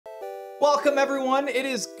Welcome everyone, it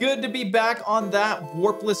is good to be back on that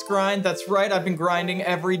warpless grind. That's right, I've been grinding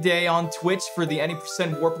every day on Twitch for the any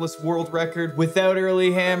percent warpless world record without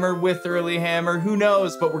early hammer, with early hammer, who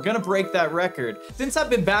knows, but we're gonna break that record. Since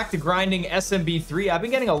I've been back to grinding SMB3, I've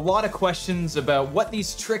been getting a lot of questions about what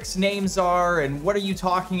these tricks names are and what are you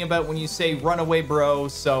talking about when you say runaway bro,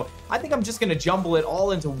 so I think I'm just gonna jumble it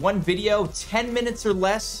all into one video, 10 minutes or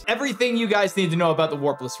less. Everything you guys need to know about the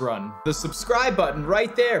warpless run. The subscribe button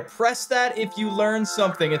right there, press that if you learn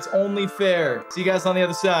something. It's only fair. See you guys on the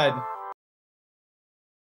other side.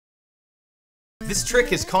 This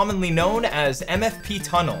trick is commonly known as MFP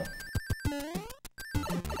Tunnel.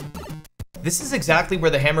 This is exactly where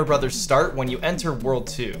the Hammer Brothers start when you enter World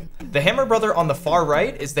 2. The Hammer Brother on the far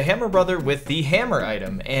right is the Hammer Brother with the hammer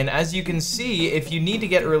item, and as you can see, if you need to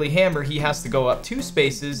get early hammer, he has to go up 2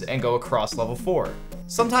 spaces and go across level 4.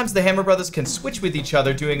 Sometimes the Hammer Brothers can switch with each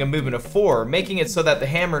other doing a movement of 4, making it so that the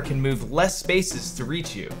hammer can move less spaces to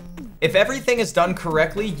reach you. If everything is done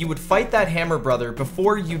correctly, you would fight that Hammer Brother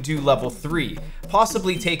before you do level 3,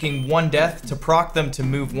 possibly taking 1 death to proc them to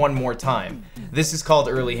move 1 more time. This is called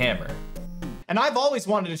early hammer. And I've always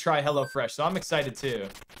wanted to try HelloFresh, so I'm excited too.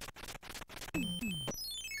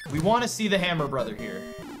 We want to see the Hammer Brother here.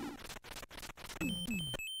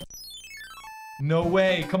 No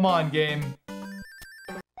way, come on game.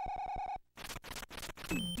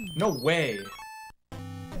 No way.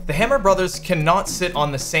 The Hammer Brothers cannot sit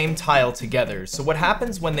on the same tile together, so what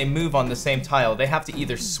happens when they move on the same tile, they have to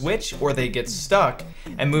either switch or they get stuck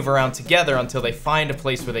and move around together until they find a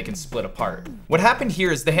place where they can split apart. What happened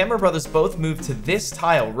here is the Hammer Brothers both moved to this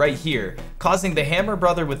tile right here, causing the Hammer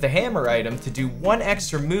Brother with the hammer item to do 1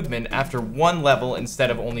 extra movement after 1 level instead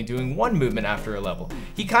of only doing 1 movement after a level.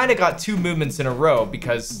 He kinda got 2 movements in a row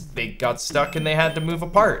because they got stuck and they had to move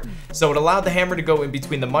apart. So it allowed the hammer to go in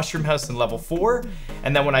between the Mushroom House and level 4,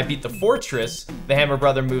 and then when I beat the Fortress, the Hammer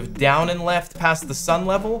Brother moved down and left past the Sun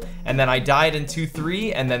level, and then I died in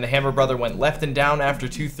 2-3, and then the Hammer Brother went left and down after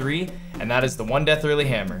 2-3, and that is the 1 death early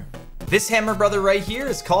hammer. This Hammer Brother right here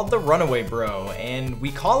is called the Runaway Bro, and we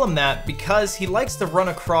call him that because he likes to run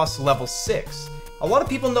across level 6. A lot of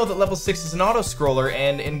people know that level 6 is an auto-scroller,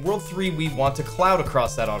 and in World 3 we want to cloud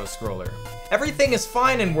across that auto-scroller. Everything is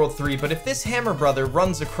fine in World 3, but if this Hammer Brother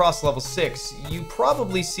runs across level 6, you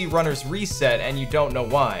probably see runners reset and you don't know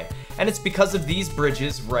why. And it's because of these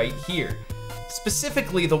bridges right here.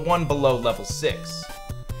 Specifically the one below level 6.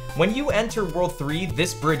 When you enter World 3,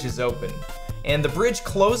 this bridge is open. And the bridge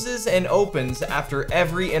closes and opens after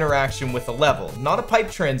every interaction with a level, not a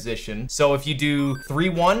pipe transition. So if you do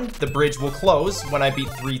 3-1, the bridge will close. When I beat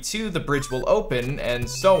 3-2, the bridge will open, and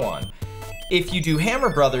so on. If you do Hammer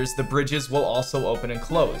Brothers, the bridges will also open and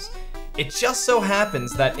close. It just so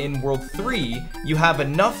happens that in World 3, you have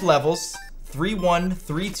enough levels, 3-1,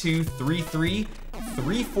 3-2, 3-3,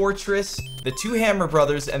 3 Fortress, the 2 Hammer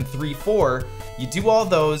Brothers, and 3-4. You do all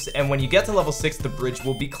those, and when you get to level 6, the bridge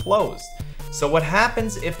will be closed. So what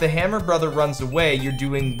happens if the Hammer Brother runs away, you're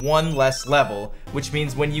doing 1 less level, which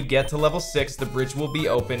means when you get to level 6, the bridge will be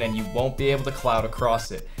open and you won't be able to cloud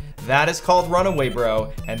across it. That is called Runaway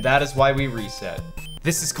Bro, and that is why we reset.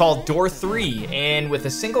 This is called Door 3, and with a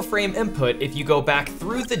single frame input, if you go back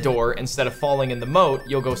through the door instead of falling in the moat,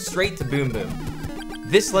 you'll go straight to Boom Boom.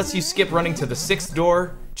 This lets you skip running to the 6th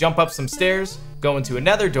door, jump up some stairs, go into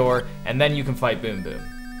another door, and then you can fight Boom Boom.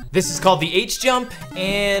 This is called the H-Jump,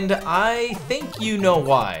 and I think you know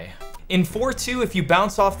why. In 4-2, if you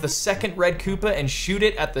bounce off the 2nd red Koopa and shoot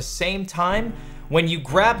it at the same time, when you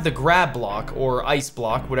grab the grab block, or ice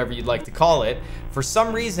block, whatever you'd like to call it, for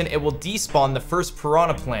some reason it will despawn the first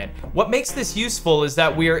piranha plant. What makes this useful is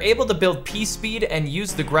that we are able to build P-speed and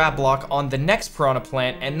use the grab block on the next piranha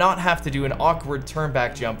plant and not have to do an awkward turn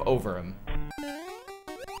back jump over him.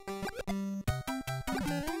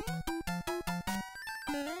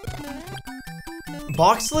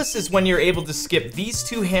 Boxless is when you're able to skip these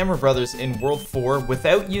 2 Hammer Brothers in World 4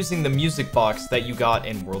 without using the music box that you got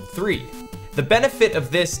in World 3. The benefit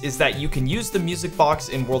of this is that you can use the music box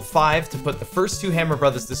in World 5 to put the first 2 Hammer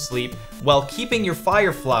Brothers to sleep while keeping your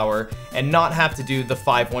Fire Flower and not have to do the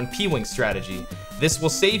 5-1 P-Wing strategy. This will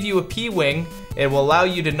save you a P-Wing, it will allow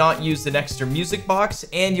you to not use an extra music box,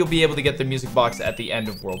 and you'll be able to get the music box at the end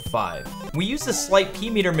of World 5. We use a slight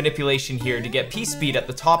P-meter manipulation here to get P-speed at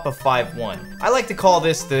the top of 5-1. I like to call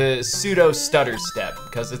this the pseudo stutter step,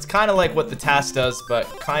 because it's kind of like what the task does, but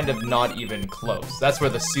kind of not even close. That's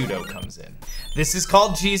where the pseudo comes in. This is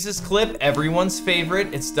called Jesus Clip, everyone's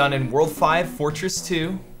favorite. It's done in World 5, Fortress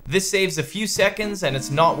 2. This saves a few seconds, and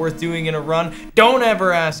it's not worth doing in a run. Don't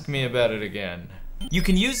ever ask me about it again. You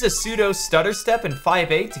can use a pseudo stutter step in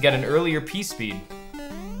 5-8 to get an earlier P-speed.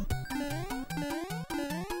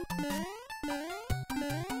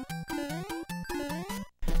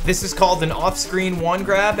 This is called an off-screen one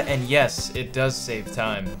grab, and yes, it does save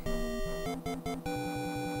time.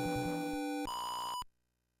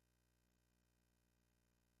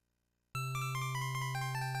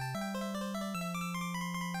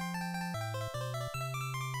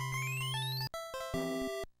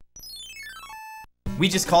 We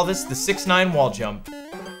just call this the 6-9 wall jump.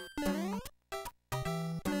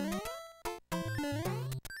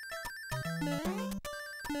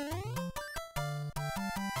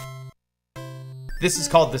 This is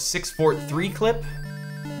called the 6-4-3 clip.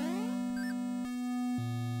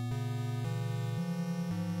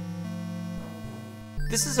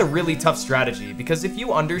 This is a really tough strategy because if you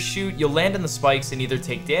undershoot, you'll land in the spikes and either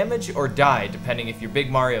take damage or die, depending if you're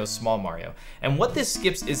Big Mario or Small Mario. And what this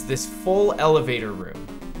skips is this full elevator room.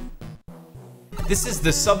 This is the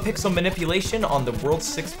subpixel manipulation on the World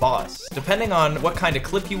 6 boss. Depending on what kind of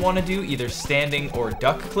clip you want to do, either standing or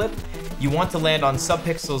duck clip, you want to land on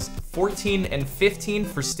subpixels 14 and 15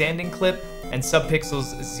 for standing clip, and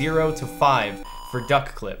subpixels 0 to 5 for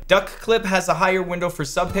duck clip. Duck clip has a higher window for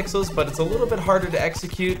subpixels, but it's a little bit harder to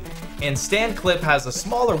execute, and stand clip has a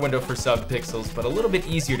smaller window for subpixels, but a little bit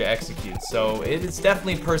easier to execute, so it is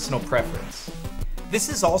definitely personal preference. This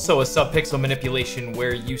is also a subpixel manipulation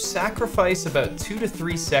where you sacrifice about 2 to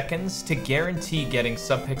 3 seconds to guarantee getting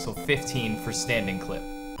subpixel 15 for standing clip.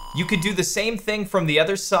 You could do the same thing from the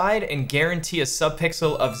other side and guarantee a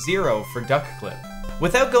subpixel of 0 for duck clip.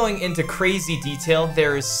 Without going into crazy detail,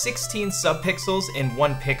 there is 16 subpixels in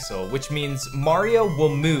 1 pixel, which means Mario will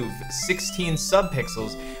move 16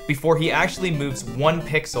 subpixels before he actually moves 1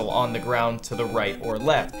 pixel on the ground to the right or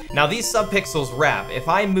left. Now these subpixels wrap. If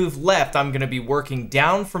I move left, I'm going to be working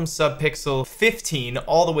down from subpixel 15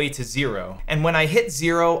 all the way to 0. And when I hit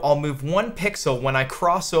 0, I'll move 1 pixel when I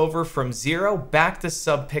cross over from 0 back to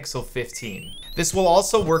subpixel 15. This will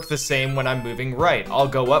also work the same when I'm moving right. I'll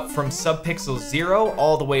go up from subpixel 0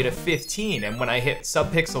 all the way to 15, and when I hit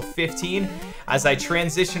subpixel 15, as I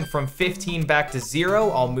transition from 15 back to 0,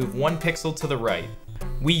 I'll move 1 pixel to the right.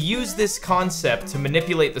 We use this concept to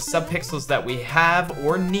manipulate the subpixels that we have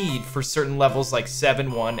or need for certain levels like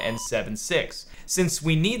 7-1 and 7-6. Since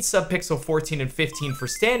we need subpixel 14 and 15 for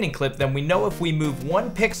standing clip, then we know if we move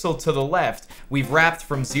 1 pixel to the left, we've wrapped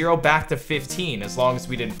from 0 back to 15 as long as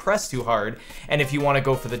we didn't press too hard. And if you want to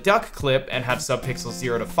go for the duck clip and have subpixel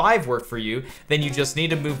 0 to 5 work for you, then you just need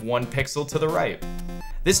to move 1 pixel to the right.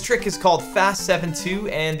 This trick is called Fast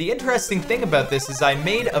 7-2, and the interesting thing about this is I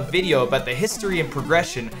made a video about the history and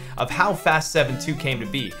progression of how Fast 7-2 came to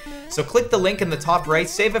be. So click the link in the top right,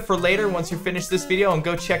 save it for later once you finish this video, and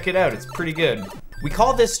go check it out. It's pretty good. We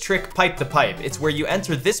call this trick pipe to pipe. It's where you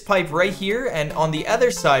enter this pipe right here, and on the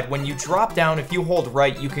other side, when you drop down, if you hold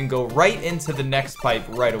right, you can go right into the next pipe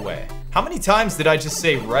right away. How many times did I just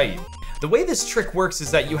say right? The way this trick works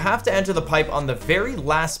is that you have to enter the pipe on the very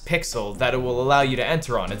last pixel that it will allow you to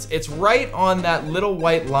enter on. It's right on that little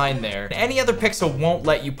white line there. Any other pixel won't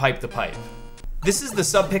let you pipe the pipe. This is the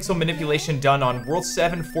subpixel manipulation done on World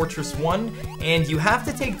 7 Fortress 1, and you have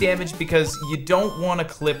to take damage because you don't want to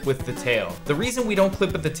clip with the tail. The reason we don't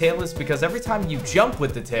clip with the tail is because every time you jump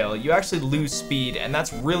with the tail, you actually lose speed, and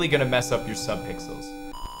that's really going to mess up your subpixels.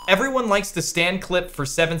 Everyone likes the stand clip for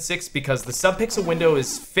 7-6 because the subpixel window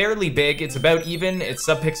is fairly big. It's about even. It's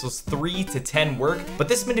subpixels 3 to 10 work, but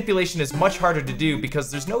this manipulation is much harder to do because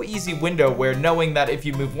there's no easy window where knowing that if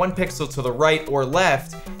you move 1 pixel to the right or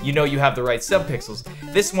left, you know you have the right subpixels.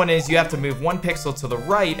 This one is you have to move 1 pixel to the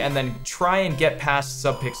right and then try and get past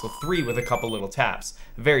subpixel 3 with a couple little taps.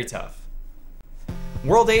 Very tough.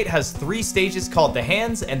 World 8 has 3 stages called the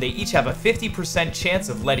hands, and they each have a 50% chance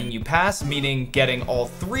of letting you pass, meaning getting all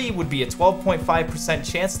 3 would be a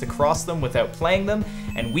 12.5% chance to cross them without playing them,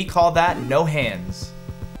 and we call that no hands.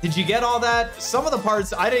 Did you get all that? Some of the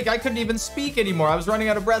parts, I couldn't even speak anymore. I was running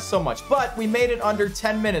out of breath so much, but we made it under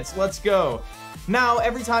 10 minutes. Let's go. Now,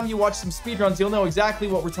 every time you watch some speedruns, you'll know exactly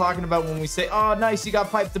what we're talking about when we say, oh, nice, you got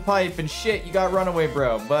pipe to pipe, and shit, you got runaway,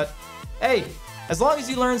 bro. But, hey, as long as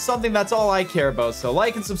you learn something, that's all I care about. So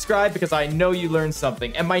like and subscribe because I know you learned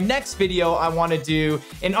something. And my next video, I want to do,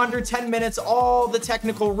 in under 10 minutes, all the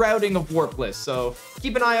technical routing of warpless. So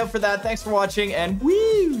keep an eye out for that. Thanks for watching, and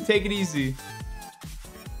woo, take it easy.